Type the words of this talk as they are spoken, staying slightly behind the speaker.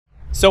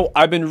So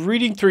I've been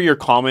reading through your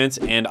comments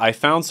and I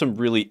found some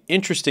really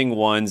interesting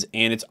ones,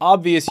 and it's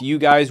obvious you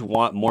guys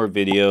want more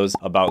videos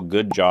about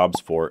good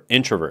jobs for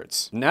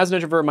introverts. And as an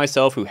introvert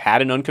myself who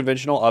had an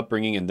unconventional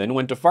upbringing and then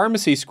went to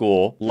pharmacy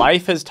school,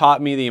 life has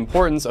taught me the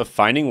importance of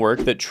finding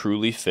work that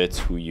truly fits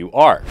who you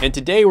are. And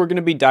today we're going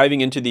to be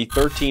diving into the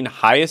 13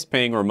 highest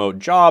paying remote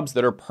jobs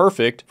that are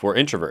perfect for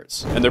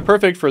introverts. And they're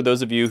perfect for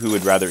those of you who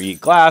would rather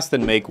eat glass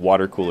than make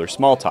water cooler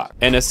small talk.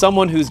 And as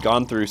someone who's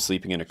gone through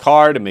sleeping in a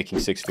car to making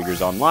 6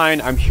 figures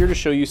online, I'm here to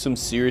show you some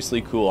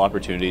seriously cool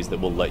opportunities that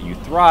will let you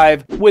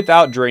thrive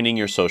without draining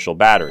your social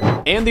battery.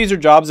 And these are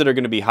jobs that are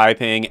going to be high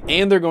paying,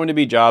 and they're going to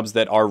be jobs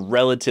that are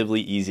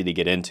relatively easy to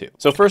get into.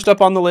 So first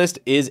up on the list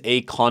is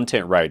a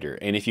content writer.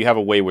 And if you have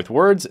a way with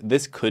words,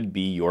 this could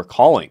be your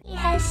calling. He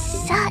has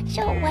such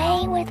a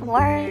way with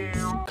words.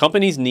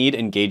 Companies need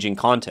engaging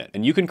content,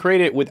 and you can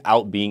create it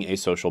without being a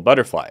social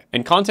butterfly.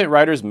 And content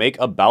writers make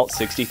about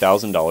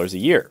 $60,000 a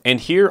year. And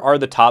here are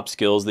the top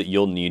skills that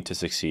you'll need to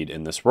succeed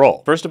in this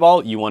role. First of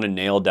all, you want to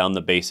nail down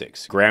the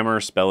basics: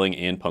 grammar, spelling,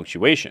 and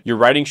punctuation. Your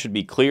writing should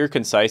be clear,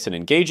 concise, and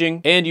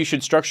engaging, and you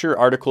should structure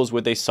articles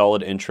with a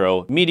solid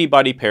intro, meaty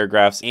body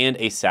paragraphs, and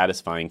a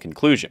satisfying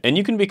conclusion. And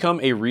you can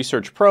become a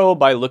research pro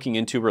by looking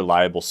into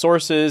reliable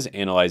sources,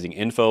 analyzing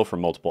info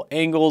from multiple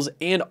angles,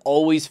 and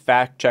always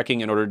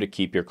fact-checking in order to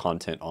keep your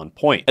content on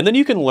point. And then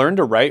you can learn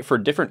to write for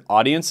different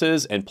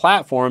audiences and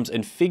platforms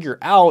and figure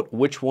out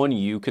which one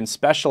you can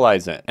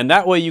specialize in. And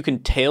that way you can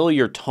tailor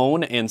your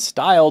tone and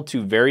style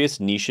to various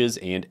niches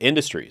and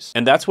industries.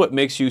 And that's what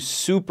makes you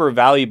super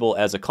valuable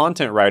as a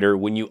content writer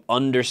when you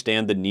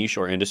understand the niche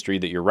or industry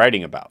that you're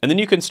writing about. And then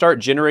you can start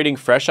generating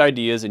fresh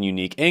ideas and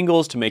unique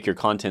angles to make your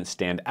content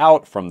stand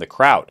out from the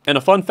crowd. And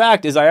a fun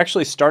fact is I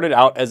actually started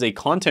out as a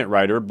content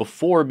writer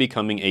before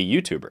becoming a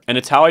YouTuber. And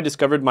it's how I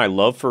discovered my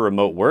love for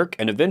remote work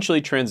and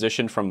eventually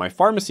transitioned from my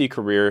pharmacy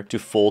career to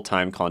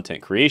full-time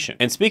content creation.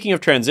 And speaking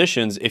of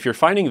transitions, if you're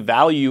finding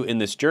value in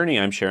this journey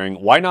I'm sharing,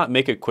 why not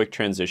make a quick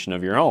transition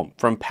of your own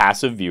from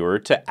passive viewer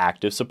to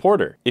active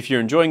supporter? If you're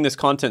enjoying this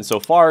content so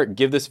far,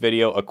 give this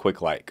video a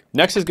quick like.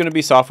 Next is going to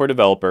be software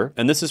developer,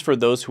 and this is for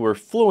those who are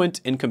fluent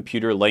in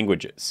computer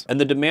languages. And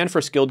the demand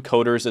for skilled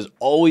coders has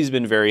always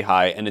been very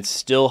high, and it's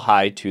still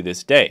high to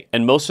this day.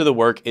 And most of the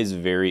work is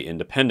very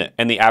independent.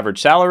 And the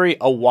average salary,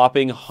 a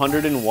whopping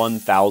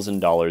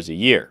 $101,000 a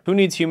year. Who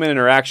needs human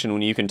interaction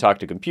when you can talk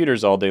to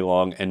computers all day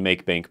long and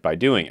make bank by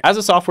doing it? As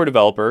a software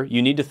developer,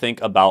 you need to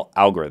think about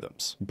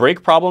algorithms.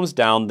 Break problems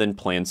down, then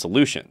plan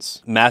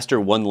solutions. Master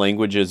one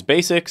language's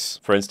basics,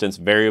 for instance,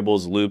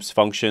 variables, loops,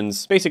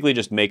 functions, basically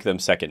just make them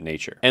second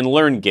nature. And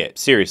learn Git.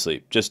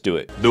 Seriously, just do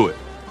it. Do it.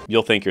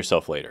 You'll thank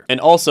yourself later.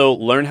 And also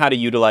learn how to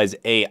utilize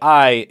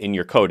AI in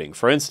your coding.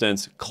 For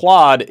instance,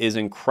 Claude is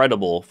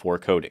incredible for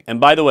coding.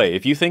 And by the way,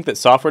 if you think that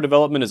software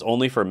development is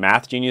only for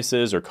math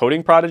geniuses or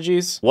coding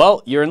prodigies,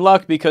 well, you're in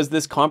luck, because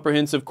this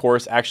comprehensive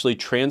course actually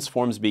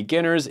transforms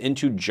beginners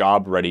into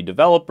job-ready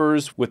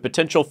developers with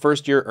potential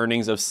first-year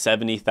earnings of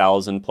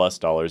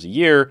 $70,000+ a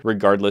year,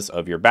 regardless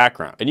of your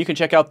background. And you can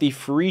check out the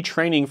free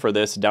training for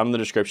this down in the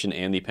description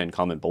and the pinned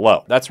comment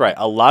below. That's right,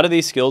 a lot of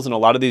these skills and a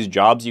lot of these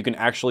jobs you can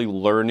actually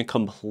learn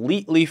completely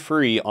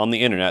free on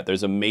the internet.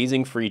 There's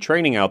amazing free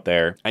training out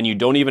there, and you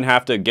don't even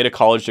have to get a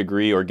college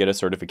degree or get a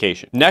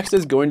certification. Next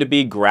is going to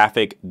be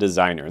graphic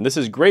designer. And this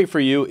is great for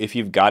you if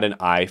you've got an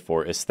eye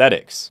for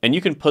aesthetics. And you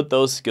can put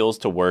those skills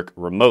to work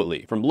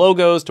remotely. From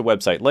logos to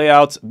website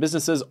layouts,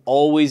 businesses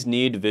always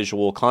need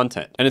visual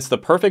content. And it's the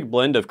perfect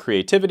blend of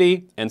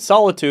creativity and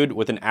solitude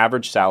with an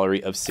average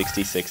salary of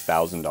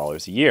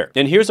 $66,000 a year.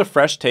 And here's a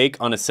fresh take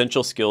on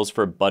essential skills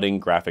for budding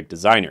graphic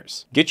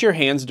designers. Get your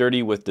hands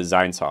dirty with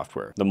design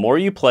software. The more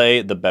you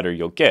play, the better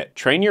you'll get.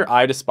 Train your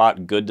eye to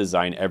spot good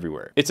design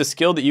everywhere. It's a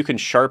skill that you can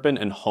sharpen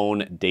and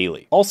hone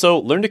daily. Also,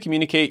 learn to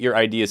communicate your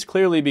ideas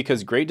clearly,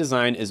 because great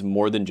design is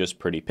more than just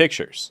pretty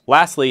pictures.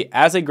 Lastly,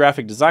 as a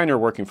graphic designer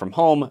working from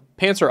home,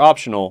 pants are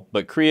optional,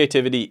 but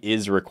creativity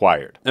is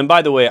required. And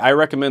by the way, I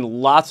recommend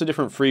lots of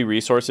different free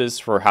resources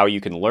for how you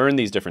can learn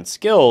these different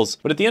skills,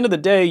 but at the end of the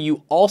day,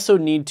 you also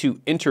need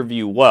to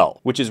interview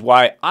well, which is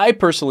why I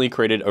personally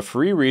created a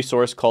free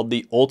resource called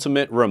the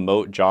Ultimate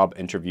Remote Job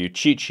Interview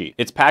Cheat Sheet.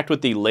 It's packed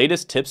with the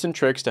latest tips and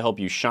tricks to help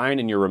you shine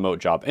in your remote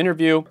job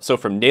interview. So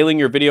from nailing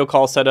your video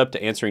call setup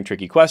to answering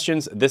tricky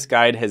questions, this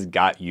guide has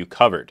got you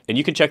covered. And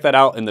you can check that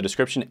out in the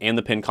description and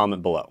the pinned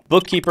comment below.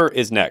 Bookkeeper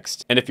is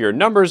next. And if you're a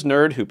numbers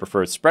nerd who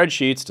prefers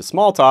spreadsheets to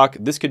small talk,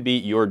 this could be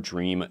your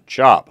dream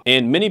job.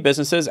 And many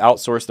businesses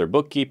outsource their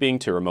bookkeeping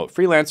to remote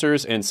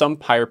freelancers, and some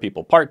hire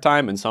people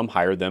part-time and some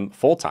hire them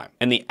full-time.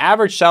 And the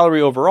average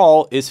salary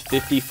overall is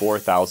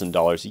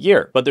 $54,000 a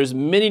year. But there's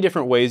many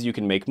different ways you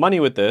can make money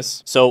with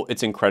this, so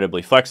it's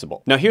incredibly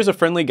flexible. Now here's a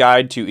friendly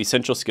guide to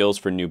essential skills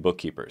for new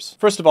bookkeepers.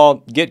 First of all,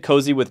 get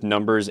cozy with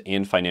numbers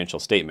and financial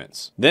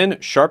statements. Then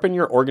sharpen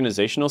your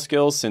organizational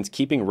skills, since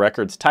keeping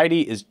records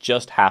tidy is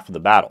just half of the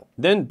battle.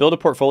 Then build a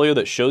portfolio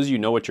that shows you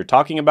know what you're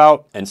talking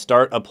about and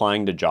start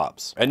applying to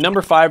jobs. At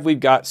number 5, we've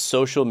got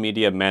social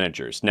media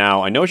managers.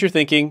 Now, I know what you're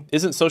thinking.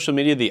 Isn't social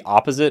media the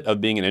opposite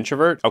of being an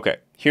introvert? Okay,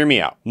 hear me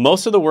out.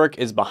 Most of the work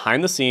is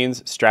behind the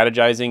scenes,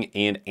 strategizing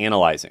and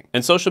analyzing.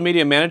 And social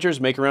media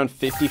managers make around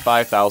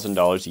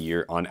 $55,000 a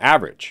year on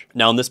average.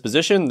 Now, in this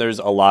position, there's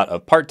a lot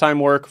of part-time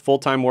work,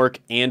 full-time work,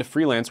 and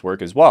freelance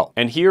work as well.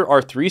 And here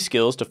are 3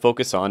 skills to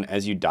focus on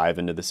as you dive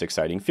into this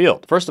exciting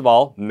field. First of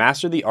all,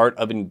 master the art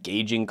of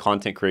engaging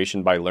content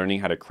creation by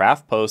learning how to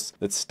craft posts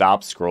that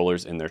stop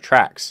scrollers in their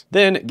tracks.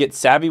 Then get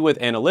savvy with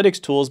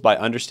analytics tools by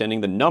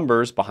understanding the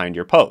numbers behind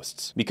your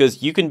posts,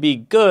 because you can be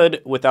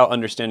good without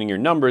understanding your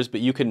numbers,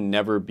 but you can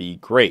never be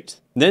great.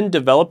 Then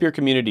develop your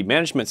community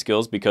management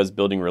skills, because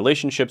building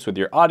relationships with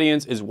your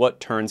audience is what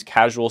turns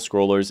casual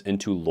scrollers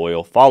into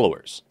loyal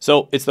followers.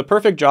 So it's the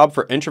perfect job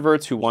for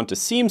introverts who want to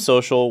seem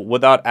social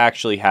without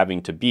actually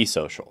having to be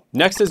social.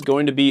 Next is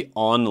going to be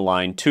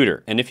online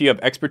tutor. And if you have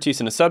expertise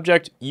in a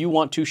subject, you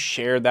want to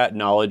share that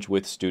knowledge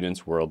with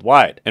students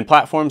worldwide. And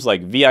platforms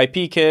like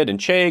VIPKid and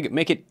Chegg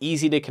make it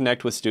easy to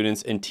connect with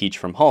students and teach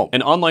from home.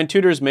 And online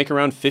tutors make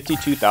around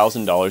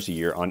 $52,000 a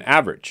year on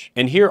average.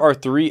 And here are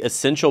 3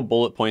 essential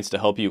bullet points to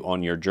help you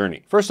on your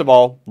journey. First of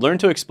all, learn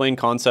to explain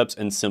concepts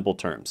in simple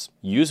terms.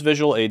 Use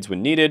visual aids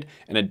when needed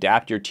and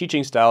adapt your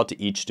teaching style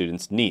to each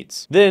student's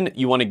needs. Then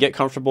you want to get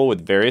comfortable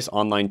with various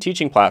online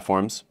teaching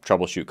platforms,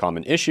 troubleshoot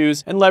common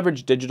issues, and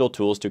leverage digital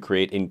tools to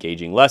create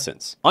engaging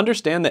lessons.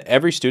 Understand that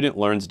every student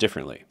learns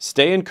differently.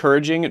 Stay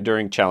encouraging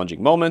during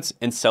challenging moments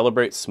and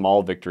celebrate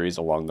small victories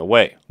along the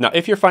way. Now,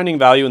 if you're finding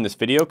value in this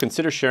video,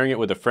 consider sharing it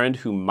with a friend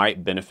who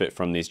might benefit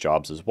from these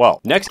jobs as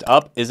well. Next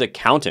up is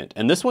accountant,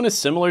 and this one is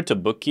similar to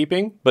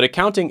bookkeeping, but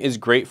accounting is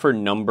great for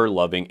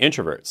number-loving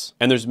introverts.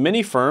 And there's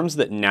many firms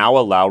that now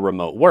allow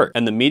remote work,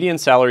 and the median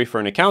salary for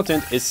an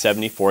accountant is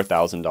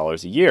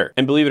 $74,000 a year.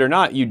 And believe it or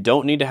not, you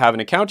don't need to have an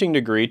accounting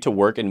degree to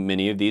work in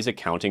many of these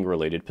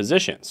accounting-related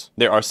positions.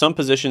 There are some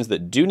positions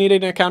that do need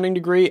an accounting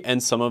degree,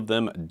 and some of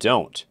them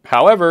don't.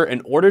 However,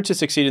 in order to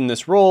succeed in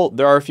this role,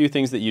 there are a few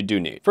things that you do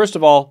need. First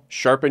of all,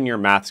 sharpen your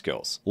math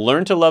skills.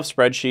 Learn to love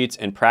spreadsheets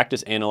and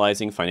practice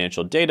analyzing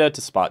financial data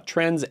to spot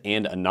trends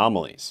and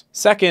anomalies.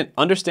 Second,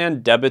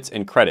 understand debits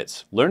and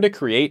credits. Learn to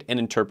create and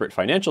interpret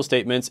financial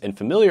statements and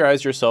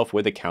familiarize yourself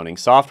with accounting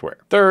software.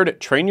 Third,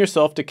 train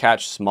yourself to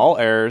catch small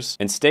errors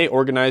and stay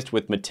organized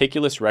with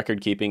meticulous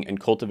record keeping and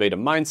cultivate a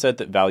mindset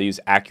that values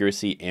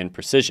accuracy and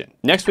precision.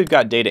 Next, we've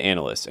got data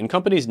analysts, and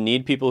companies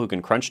need people who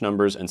can crunch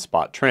numbers and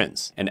spot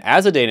trends. And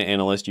as a data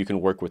analyst, you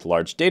can work with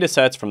large data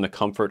sets from the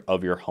comfort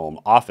of your home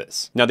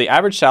office. Now, the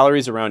average salary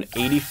is around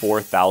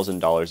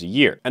 $84,000 a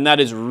year, and that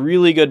is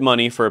really good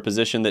money for a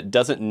position that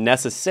doesn't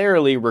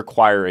necessarily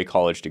require a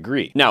college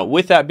degree. Now,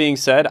 with that being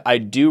said, I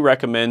do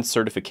recommend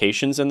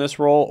certifications in this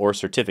role or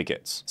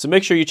certificates. So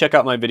make sure you check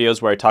out my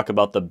videos where I talk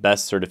about the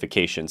best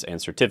certifications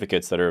and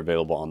certificates that are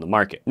available on the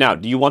market. Now,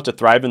 do you want to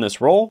thrive in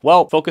this role?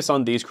 Well, focus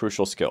on these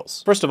crucial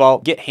skills. First of all,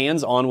 get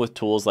hands-on with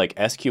tools like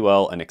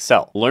SQL and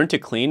Excel. Learn to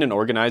clean and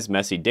organize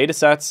messy data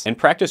sets and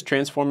practice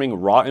transforming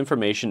raw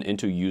information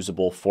into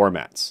usable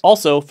formats.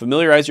 Also,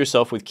 familiarize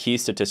yourself with key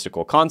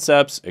statistical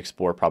concepts,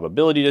 explore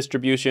probability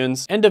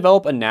distributions, and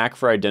develop a knack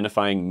for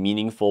identifying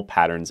meaningful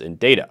patterns in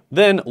data.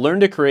 Then learn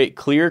to create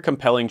clear,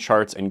 compelling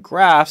charts and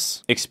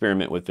graphs,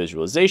 experiment with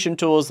visualization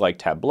tools like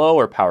Tableau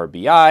or Power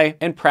BI,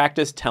 and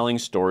practice telling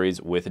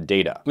stories with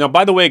data. Now,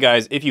 by the way,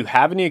 guys, if you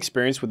have any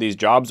experience with these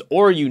jobs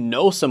or you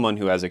know someone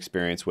who has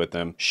experience with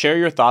them, share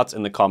your thoughts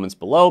in the comments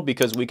below,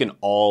 because we can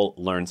all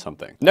learn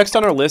something. Next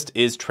on our list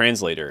is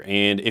translator.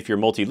 And if you're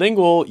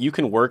multilingual, you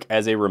can work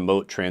as a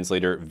remote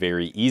translator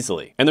very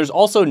easily. And there's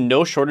also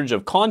no shortage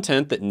of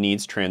content that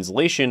needs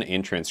translation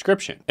and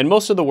transcription. And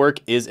most of the work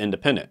is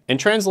independent. And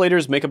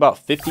translators make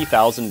about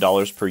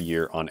 $50,000 per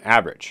year on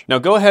average. Now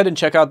go ahead and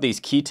check out these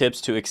key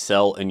tips to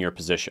excel in your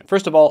position.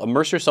 First of all,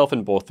 immerse yourself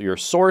in both your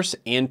source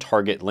and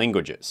target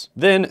languages.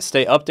 Then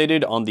stay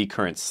updated on the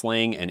current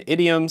slang and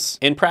idioms,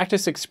 and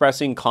practice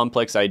expressing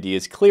complex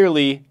ideas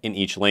clearly in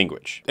each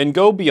language. And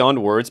go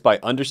beyond words by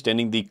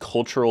understanding the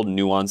cultural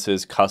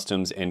nuances,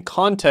 customs, and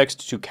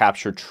context to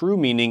capture true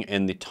meaning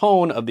and the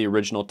tone of the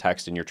original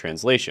text in your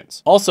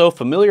translations. Also,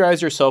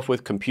 familiarize yourself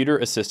with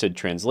computer-assisted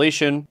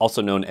translation,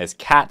 also known as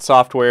CAT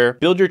software.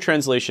 Build your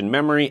translation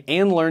memory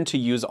and learn to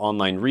use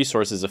online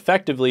resources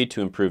effectively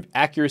to improve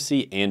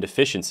accuracy and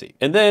efficiency.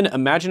 And then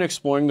imagine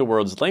exploring the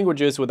world's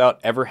languages without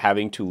ever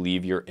having to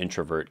leave your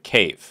introvert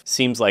cave.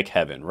 Seems like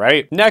heaven,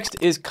 right? Next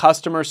is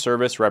customer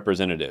service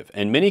representative,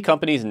 and many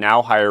companies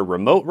now hire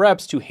remote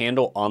reps to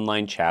handle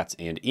online chats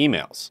and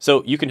emails.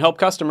 So you can help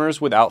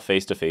customers without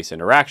face-to-face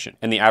interaction.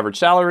 And the average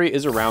salary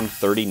is around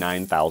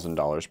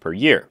 $39,000 per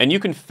year. And you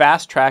can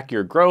fast track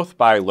your growth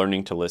by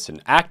learning to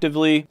listen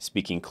actively,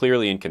 speaking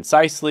clearly and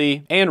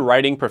concisely, and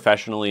writing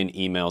professionally in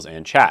emails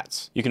and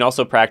chats. You can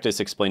also practice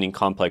explaining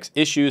complex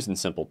issues in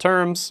simple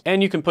terms,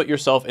 and you can put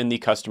yourself in the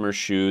customer's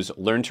shoes,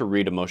 learn to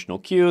read emotional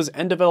cues,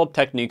 and develop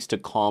techniques to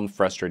calm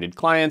frustrated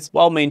clients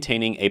while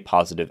maintaining a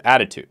positive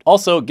attitude.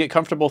 Also, get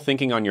comfortable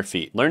thinking on your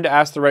feet. Learn to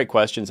ask the right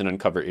questions and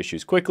uncover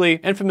issues quickly,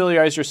 and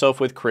familiarize yourself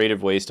with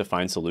creative ways to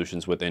find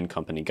solutions within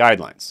company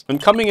guidelines.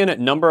 And coming in at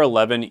number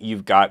 11,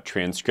 you've got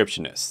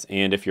transcriptionists.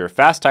 And if you're a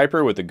fast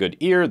typer with a good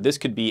ear, this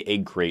could be a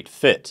great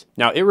fit.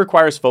 Now, it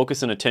requires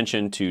focus and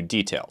attention to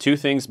detail, two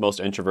things most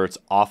introverts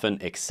often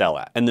excel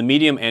at. And the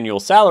median annual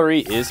salary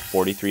is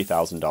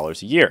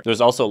 $43,000 a year.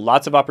 There's also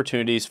lots of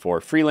opportunities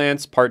for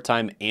freelance,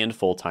 part-time, and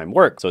full-time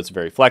work, so it's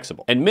very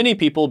flexible. And many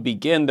people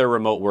begin their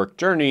remote work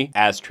journey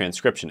as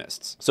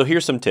transcriptionists. So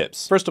here's some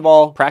tips. First of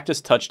all,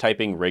 practice touch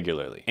typing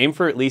regularly. Aim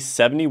for at least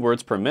 70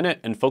 words per minute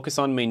and focus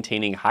on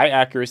maintaining high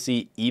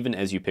accuracy even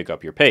as you pick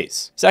up your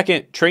pace.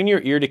 Second, train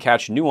your ear to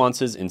catch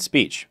nuances in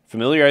speech.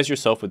 Familiarize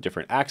yourself with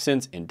different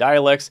accents and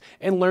dialects,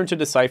 and learn to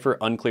decipher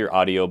unclear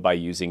audio by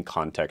using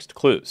context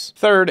clues.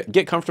 Third,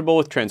 get comfortable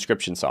with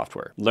transcription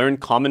software. Learn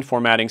common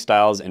formatting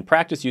styles and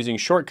practice using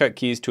shortcut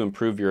keys to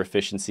improve your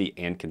efficiency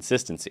and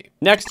consistency.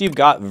 Next, you've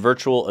got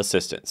virtual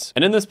assistants.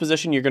 And in this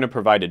position, you're going to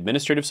provide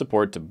administrative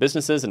support to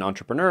businesses and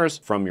entrepreneurs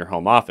from your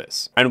home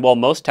office. And while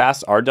most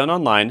tasks are done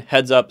online,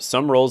 heads up,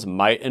 some roles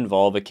might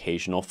involve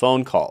occasional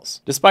phone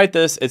calls. Despite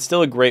this, it's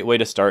still a great way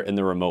to start in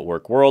the remote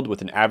work world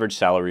with an average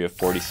salary of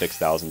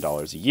 $46,000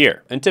 a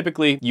year. And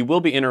typically, you will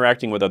be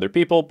interacting with other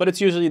people, but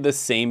it's usually the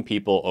same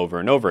people over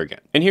and over again.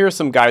 And here are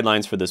some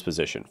guidelines for this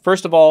position.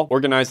 First of all,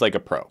 organize like a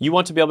pro. You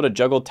want to be able to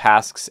juggle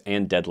tasks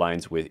and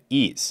deadlines with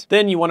ease.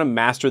 Then you want to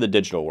master the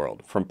digital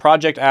world. From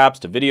project apps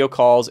to video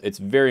calls, it's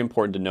very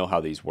important to know how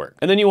these work.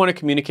 And then you want to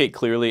communicate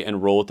clearly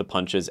and roll with the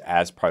punches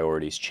as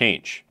priorities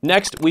change.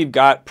 Next, we've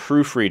got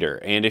proofreader.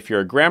 And if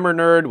you're a grammar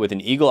nerd with an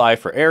eagle eye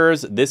for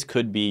errors, this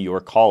could be your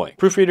calling.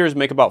 Proofreaders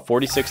make about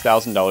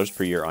 $46,000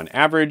 per year on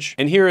average.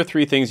 And here are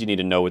 3 things you need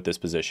to know with this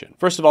position.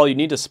 First of all, you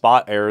need to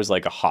spot errors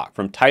like a hawk.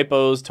 From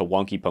typos to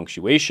wonky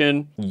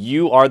punctuation,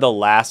 you are the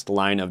last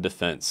line of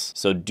defense,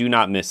 so do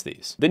not miss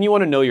these. Then you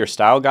want to know your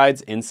style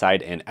guides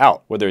inside and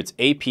out, whether it's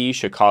AP,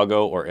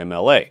 Chicago, or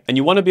MLA. And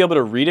you want to be able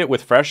to read it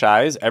with fresh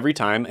eyes every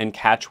time and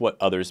catch what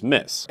others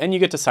miss. And you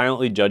get to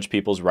silently judge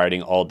people's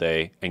writing all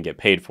day and get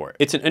paid for it.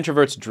 It's an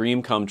introvert's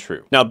dream come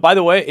true. Now, by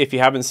the way, if you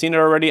haven't seen it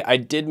already, I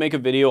did make a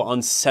video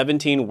on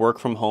 17 work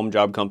from home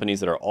job companies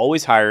that are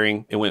always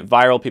hiring. It went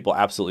viral. People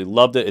absolutely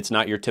loved it. It's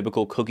not your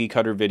typical cookie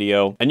cutter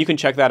video, and you can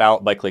check that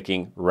out by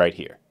clicking right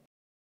here.